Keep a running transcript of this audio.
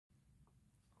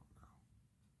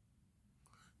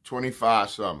25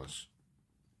 summers.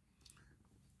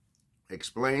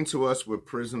 Explain to us what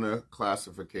prisoner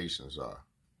classifications are.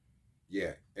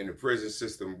 Yeah, in the prison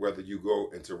system, whether you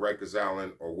go into Rikers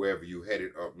Island or wherever you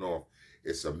headed up north,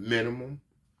 it's a minimum.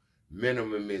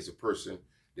 Minimum is a person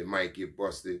that might get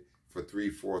busted for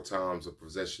 3-4 times of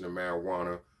possession of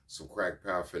marijuana, some crack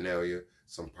paraphernalia,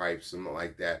 some pipes, something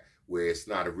like that, where it's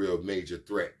not a real major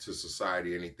threat to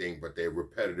society or anything, but they're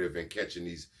repetitive in catching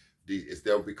these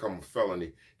they'll become a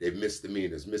felony. They're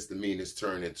misdemeanors. Misdemeanors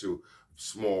turn into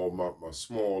small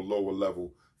lower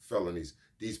level felonies.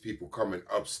 These people coming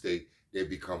upstate, they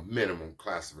become minimum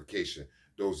classification.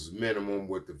 Those is minimum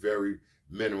with the very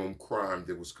minimum crime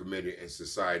that was committed in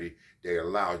society. They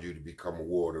allowed you to become a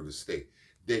ward of the state.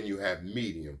 Then you have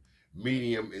medium.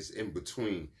 Medium is in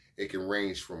between. It can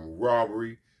range from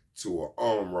robbery to an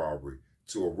armed robbery,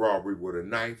 to a robbery with a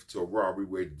knife, to a robbery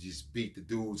where you just beat the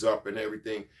dudes up and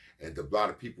everything. And a lot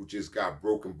of people just got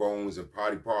broken bones and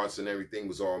body parts and everything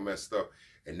was all messed up.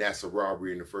 And that's a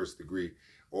robbery in the first degree.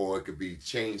 Or it could be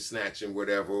chain snatching,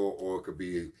 whatever. Or it could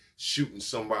be shooting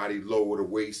somebody lower the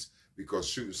waist, because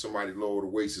shooting somebody lower the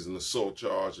waist is an assault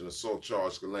charge. An assault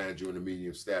charge can land you in the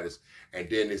medium status. And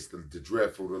then it's the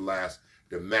dreadful,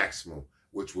 the maximum,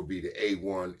 which would be the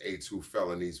A1, A2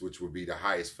 felonies, which would be the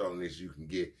highest felonies you can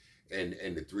get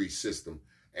in the 3 system.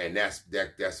 And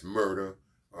that's murder,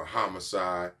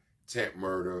 homicide, attempt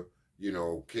murder, you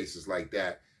know, cases like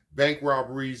that. Bank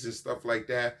robberies and stuff like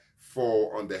that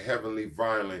fall under heavily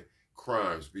violent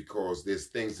crimes, because there's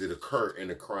things that occur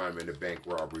in a crime in a bank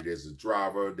robbery. There's the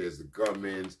driver, there's the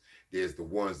gunmen, there's the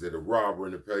ones that are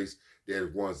robbing the place,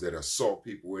 there's ones that assault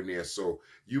people in there. So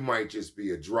you might just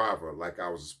be a driver. Like I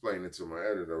was explaining to my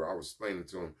editor, I was explaining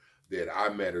to him that I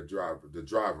met the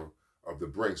driver of the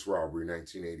Brinks robbery in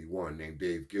 1981 named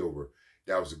Dave Gilbert.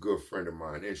 That was a good friend of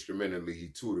mine. Instrumentally, he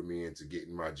tutored me into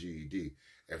getting my GED.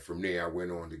 And from there, I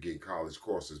went on to get college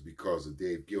courses because of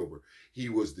Dave Gilbert. He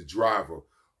was the driver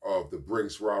of the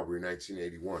Brinks robbery in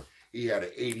 1981. He had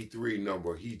an 83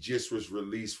 number. He just was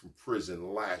released from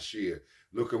prison last year.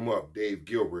 Look him up, Dave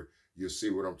Gilbert. You'll see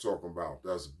what I'm talking about.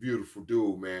 That was a beautiful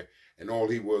dude, man. And all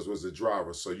he was a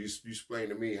driver. So you explain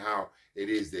to me how it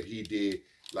is that he did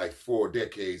like 4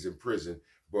 decades in prison,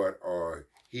 but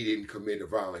he didn't commit a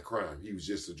violent crime. He was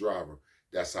just a driver.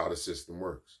 That's how the system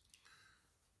works.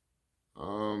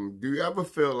 Do you ever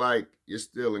feel like you're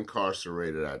still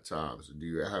incarcerated at times?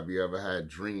 Have you ever had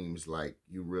dreams like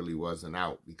you really wasn't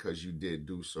out because you did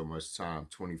do so much time?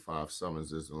 25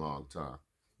 summers is a long time.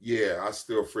 Yeah, I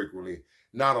still frequently,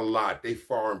 not a lot. They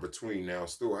far in between now.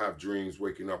 Still have dreams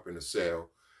waking up in a cell.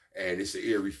 And it's an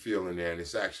eerie feeling there. And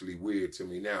it's actually weird to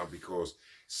me now, because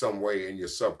some way in your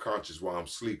subconscious while I'm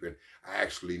sleeping, I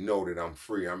actually know that I'm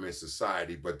free, I'm in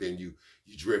society. But then you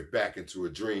drift back into a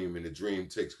dream, and the dream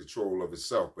takes control of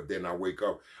itself. But then I wake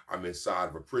up, I'm inside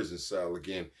of a prison cell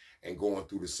again and going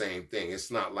through the same thing.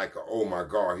 It's not like, oh my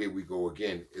God, here we go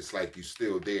again. It's like you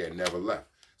still there and never left.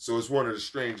 So it's one of the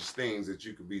strangest things that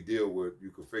you could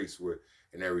you could face with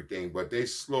and everything. But they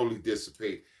slowly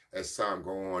dissipate as time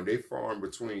go on. They far in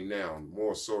between now,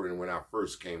 more so than when I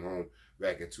first came home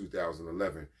back in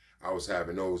 2011. I was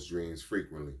having those dreams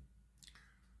frequently.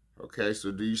 Okay,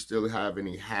 so do you still have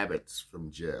any habits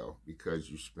from jail, because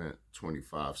you spent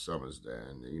 25 summers there,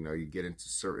 and you know you get into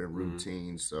certain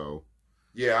routines? So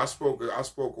yeah, I spoke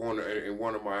on in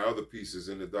one of my other pieces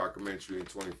in the documentary in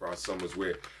 25 Summers,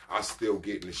 where I still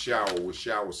get in the shower with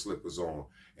shower slippers on,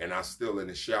 and I still in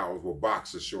the showers with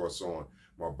boxer shorts on,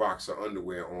 my boxer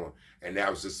underwear on. And that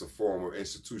was just a form of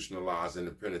institutionalized in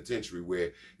the penitentiary,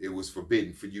 where it was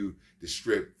forbidden for you to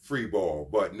strip free ball,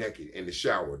 butt naked in the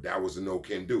shower. That was a no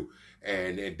can do.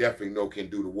 And definitely no can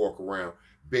do to walk around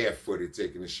barefooted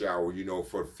taking a shower, you know,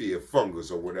 for fear of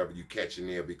fungus or whatever you catch in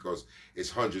there, because it's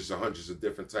hundreds and hundreds of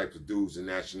different types of dudes and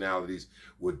nationalities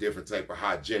with different type of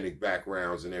hygienic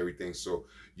backgrounds and everything. So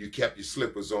you kept your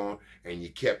slippers on and you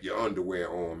kept your underwear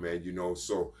on, man, you know.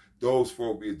 So those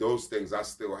phobias, those things I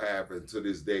still have, and to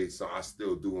this day, so I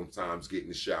still do them times, get in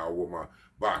the shower with my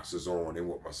boxers on and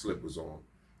with my slippers on.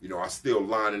 You know, I still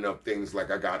lining up things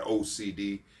like I got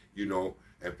OCD, you know,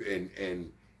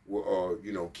 and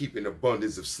you know, keeping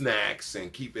abundance of snacks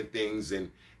and keeping things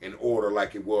in order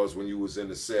like it was when you was in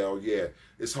the cell. Yeah,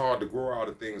 it's hard to grow out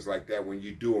of things like that when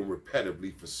you do them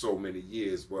repetitively for so many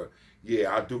years. But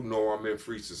yeah, I do know I'm in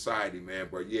free society, man.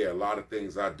 But yeah, a lot of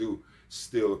things I do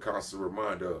still a constant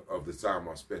reminder of the time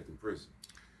I spent in prison.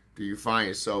 Do you find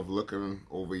yourself looking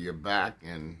over your back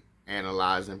and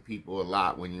analyzing people a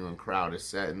lot when you're in crowded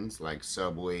settings like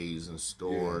subways and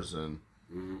stores? Yeah. And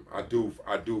I do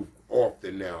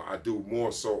often now. I do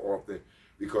more so often,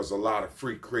 because a lot of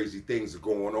freak crazy things are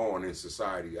going on in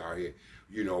society out here.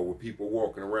 You know, with people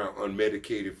walking around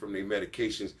unmedicated from their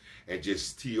medications and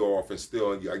just tee off and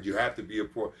still, you have to be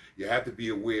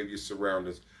aware of your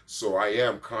surroundings. So I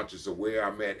am conscious of where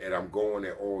I'm at and I'm going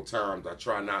at all times. I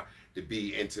try not to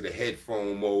be into the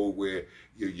headphone mode where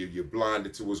you're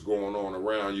blinded to what's going on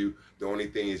around you. The only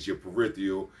thing is your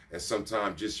peripheral, and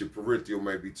sometimes just your peripheral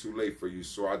may be too late for you.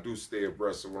 So I do stay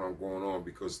abreast of what I'm going on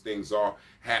because things are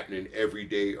happening every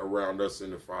day around us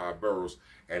in the 5 boroughs.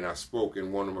 And I spoke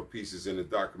in one of my pieces in the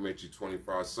documentary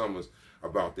 25 Summers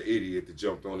about the idiot that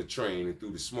jumped on the train and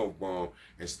threw the smoke bomb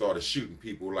and started shooting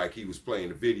people like he was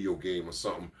playing a video game or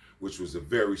something, which was a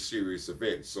very serious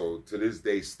event. So to this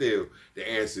day still, the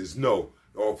answer is no.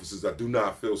 The officers, I do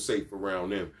not feel safe around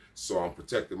them. So I'm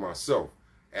protecting myself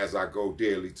as I go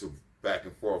daily to back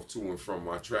and forth to and from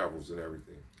my travels and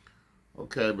everything.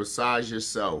 Okay, besides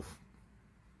yourself,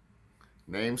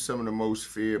 name some of the most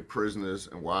feared prisoners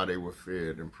and why they were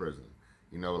feared in prison.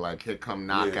 You know, like here come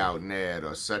Knockout Ned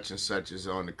or such and such is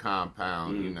on the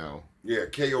compound, you know. Yeah,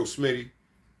 K.O. Smitty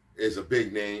is a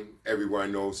big name.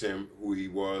 Everyone knows him, who he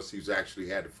was. He's actually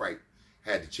had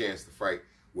the chance to fight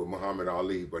with Muhammad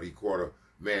Ali, but he caught a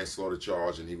manslaughter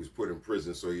charge and he was put in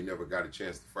prison, so he never got a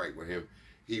chance to fight with him.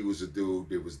 He was a dude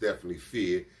that was definitely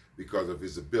feared because of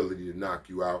his ability to knock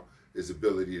you out, his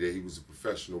ability that he was a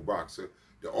professional boxer.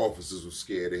 The officers were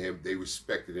scared of him. They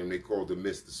respected him. They called him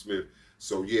Mr. Smith.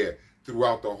 So yeah,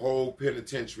 throughout the whole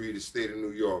penitentiary of the state of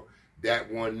New York,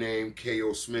 that one name,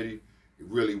 K.O. Smitty, it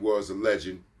really was a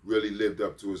legend, really lived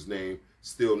up to his name,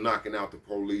 still knocking out the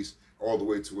police all the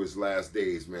way to his last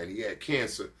days, man. He had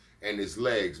cancer in his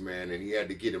legs, man, and he had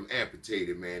to get him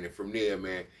amputated, man. And from there,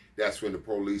 man, that's when the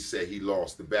police said he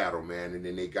lost the battle, man, and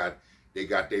then they got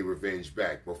their revenge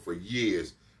back. But for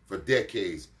years, for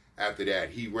decades, after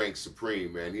that, he ranked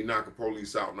supreme, man. He knocked a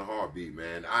police out in a heartbeat,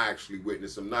 man. I actually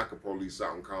witnessed him knock a police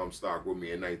out in Comstock with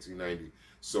me in 1990.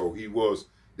 So he was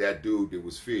that dude that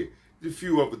was feared. A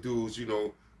few other dudes, you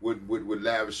know, with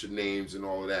lavisher names and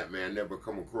all of that, man, never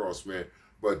come across, man.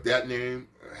 But that name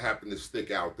happened to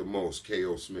stick out the most,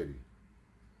 K.O. Smitty.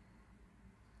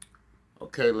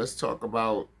 Okay, let's talk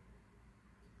about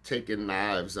taking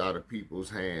knives out of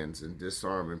people's hands and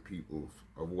disarming people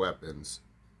of weapons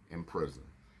in prison.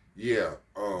 Yeah,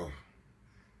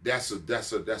 that's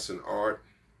an art.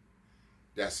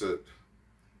 That's a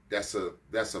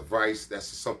vice. That's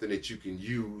something that you can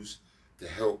use to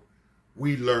help.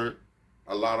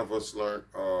 A lot of us learned.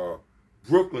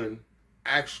 Brooklyn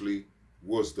actually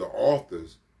was the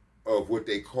authors of what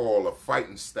they call a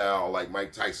fighting style, like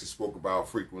Mike Tyson spoke about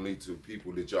frequently to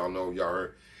people that y'all know, y'all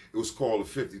heard. It was called a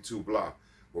 52 block,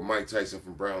 with Mike Tyson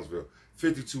from Brownsville.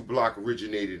 52 block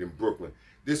originated in Brooklyn.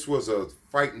 This was a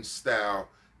fighting style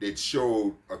that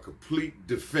showed a complete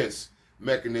defense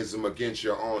mechanism against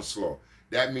your onslaught.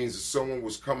 That means if someone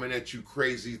was coming at you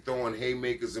crazy, throwing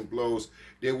haymakers and blows,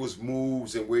 there was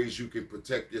moves and ways you could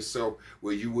protect yourself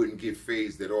where you wouldn't get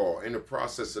phased at all. In the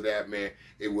process of that, man,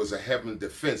 it was a heaven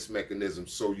defense mechanism.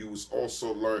 So you was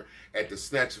also learn at the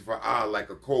snatch of an eye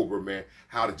like a cobra, man,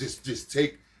 how to just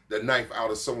take the knife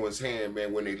out of someone's hand,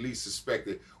 man, when they least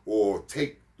suspected, or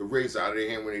take the razor out of their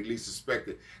hand when they least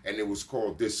suspected, and it was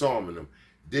called disarming them.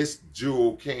 This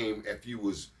jewel came if you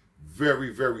was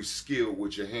very, very skilled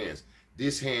with your hands.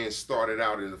 This hand started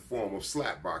out in the form of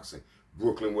slap boxing.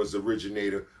 Brooklyn was the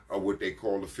originator of what they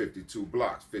call the 52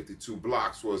 blocks. 52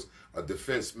 blocks was a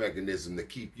defense mechanism to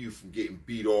keep you from getting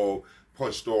beat all,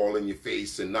 punched all in your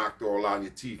face and knocked all out,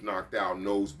 your teeth knocked out,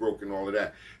 nose broken, all of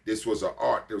that. This was an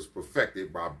art that was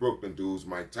perfected by Brooklyn dudes.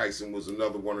 Mike Tyson was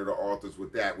another one of the authors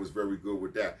with that, was very good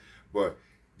with that. But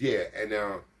yeah, and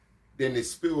then it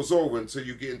spills over until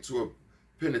you get into a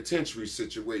penitentiary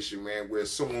situation, man, where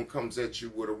someone comes at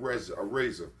you with a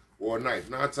razor or a knife.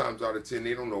 9 times out of 10,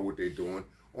 they don't know what they're doing.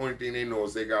 Only thing they know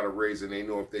is they got a razor, and they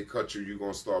know if they cut you, you're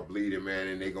gonna start bleeding, man,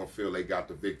 and they're gonna feel they got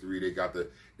the victory, they got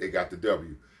the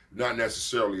W. Not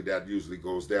necessarily that usually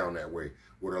goes down that way.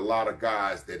 With a lot of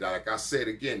guys that, like I said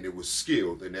again, that was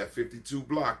skilled in that 52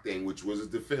 block thing, which was a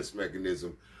defense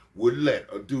mechanism, would let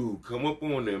a dude come up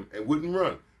on them and wouldn't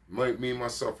run. Me and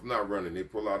myself, I'm not running. They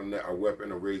pull out a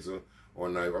weapon, a razor, or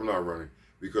a knife. I'm not running,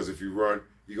 because if you run,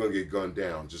 you're going to get gunned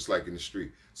down, just like in the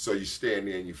street. So you stand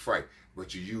there and you fight,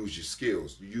 but you use your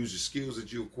skills. You use your skills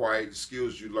that you acquired, the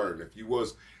skills you learned. If you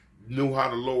knew how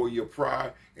to lower your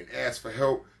pride and ask for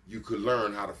help, you could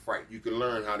learn how to fight. You could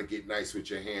learn how to get nice with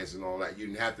your hands and all that. You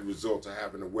didn't have to resort to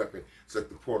having a weapon. It's like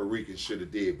the Puerto Ricans should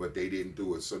have did, but they didn't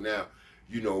do it. So now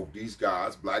you know, these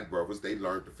guys, black brothers, they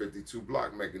learned the 52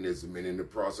 block mechanism. And in the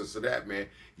process of that, man,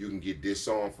 you can get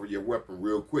disarmed for your weapon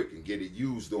real quick and get it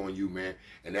used on you, man.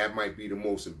 And that might be the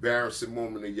most embarrassing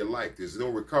moment of your life. There's no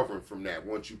recovering from that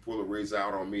once you pull a razor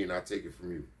out on me and I take it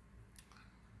from you.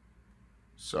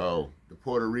 So the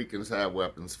Puerto Ricans had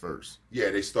weapons first. Yeah,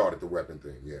 they started the weapon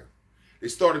thing, yeah. They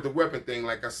started the weapon thing,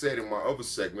 like I said in my other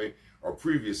segment, or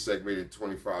previous segment in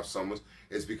 25 Summers,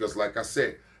 is because, like I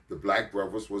said, the Black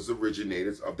Brothers was the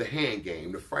originators of the hand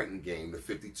game, the fighting game, the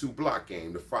 52 block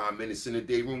game, the 5 minutes in the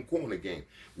day room corner game.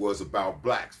 Was about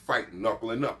blacks fighting,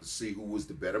 knuckling up to see who was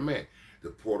the better man.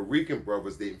 The Puerto Rican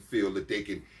brothers didn't feel that they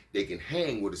can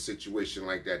hang with a situation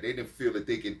like that. They didn't feel that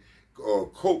they can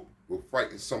cope with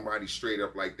fighting somebody straight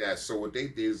up like that. So what they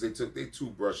did is they took their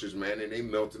toothbrushes, man, and they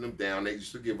melted them down. They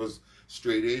used to give us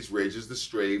straight edge razors to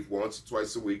shave once or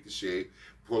twice a week to shave.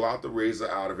 Pull out the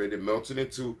razor out of it and melt it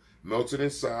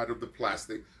inside of the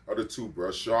plastic of the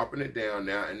toothbrush, sharpen it down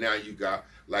now, and now you got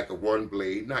like a one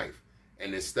blade knife.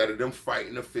 And instead of them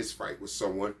fighting a fist fight with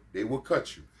someone, they will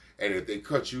cut you. And if they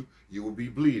cut you, you will be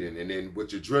bleeding. And then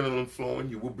with your adrenaline flowing,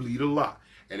 you will bleed a lot.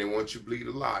 And then once you bleed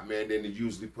a lot, man, then the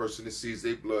usually person that sees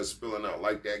their blood spilling out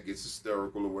like that gets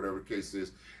hysterical or whatever the case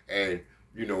is. And,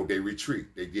 you know, they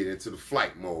retreat. They get into the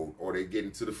flight mode or they get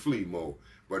into the flee mode.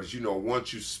 But as you know,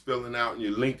 once you're spilling out and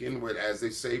you're linking with, as they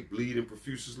say, bleeding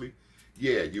profusely,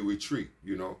 yeah, you retreat,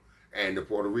 you know. And the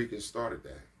Puerto Ricans started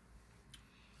that.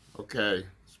 Okay,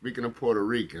 speaking of Puerto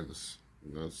Ricans,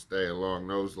 I'm going to stay along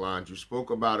those lines. You spoke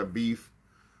about a beef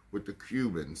with the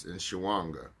Cubans in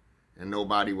Chowanga, and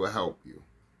nobody will help you.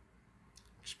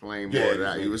 Explain more of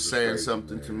that. You were saying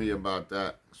something to me about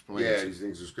that. Explain. Yeah, these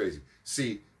things was crazy.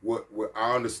 See, what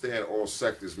I understand all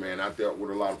sectors, man. I dealt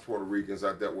with a lot of Puerto Ricans.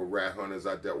 I dealt with rat hunters.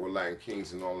 I dealt with Latin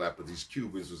Kings and all that. But these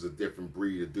Cubans was a different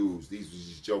breed of dudes. These was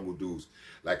these jungle dudes.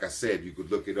 Like I said, you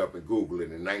could look it up and Google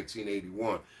it. In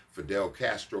 1981, Fidel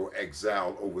Castro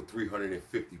exiled over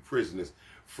 350 prisoners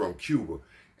from Cuba.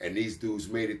 And these dudes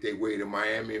made it their way to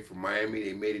Miami. And from Miami,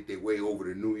 they made it their way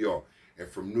over to New York. And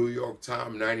from New York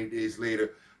time, 90 days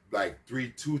later, like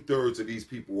two-thirds of these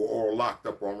people were all locked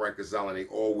up on Rikers Island. They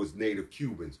all was native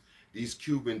Cubans. These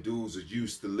Cuban dudes are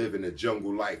used to living a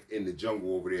jungle life in the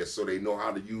jungle over there. So they know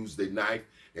how to use their knife.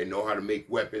 They know how to make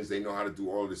weapons. They know how to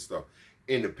do all this stuff.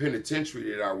 In the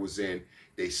penitentiary that I was in,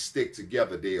 they stick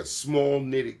together. They're a small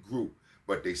knitted group,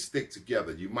 but they stick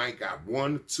together. You might got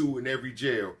 1 or 2 in every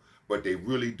jail, but they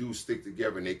really do stick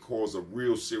together and they cause a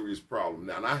real serious problem.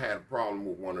 Now, and I had a problem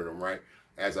with one of them, right?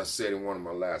 As I said in one of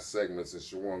my last segments in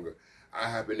Chowanga, I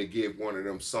happened to give one of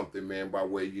them something, man, by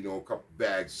way, you know, a couple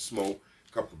bags of smoke,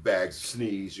 a couple bags of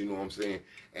sneeze, you know what I'm saying?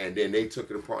 And then they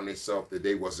took it upon themselves that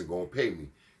they wasn't going to pay me.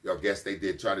 I guess they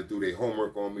did try to do their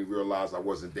homework on me, realized I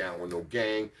wasn't down with no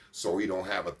gang, so he don't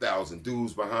have 1,000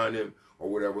 dudes behind him or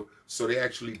whatever. So they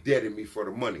actually deaded me for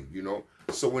the money, you know?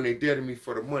 So when they deaded me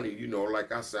for the money, you know,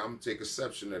 like I said, I'm going to take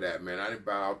exception to that, man. I didn't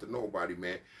bow out to nobody,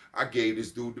 man. I gave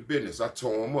this dude the business. I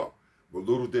tore him up. But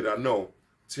little did I know,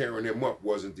 tearing him up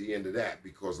wasn't the end of that.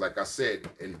 Because like I said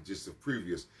in just the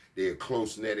previous, they're a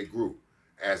close-knitted group.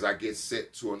 As I get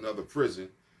sent to another prison,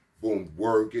 boom,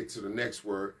 word get to the next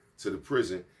word, to the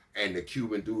prison. And the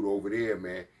Cuban dude over there,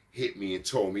 man, hit me and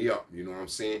tore me up. You know what I'm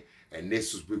saying? And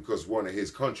this was because one of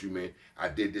his countrymen, I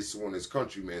did this to one of his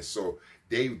countrymen. So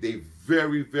they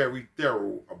very, very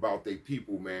thorough about their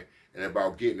people, man, and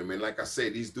about getting them. And like I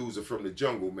said, these dudes are from the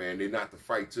jungle, man. They're not to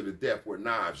fight to the death with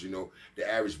knives, you know. The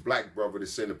average black brother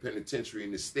that's in the penitentiary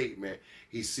in the state, man,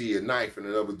 he see a knife and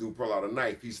another dude pull out a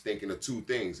knife. He's thinking of 2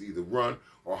 things, either run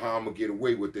or how I'm going to get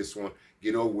away with this one,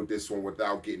 get over with this one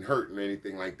without getting hurt and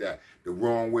anything like that. The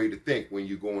wrong way to think when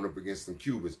you're going up against them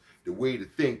Cubans. The way to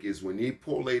think is when they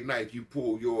pull a knife, you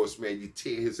pull yours, man, you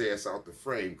tear his ass out the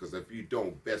frame, because if you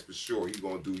don't, best for sure, he's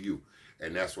going to do you.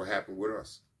 And that's what happened with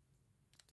us.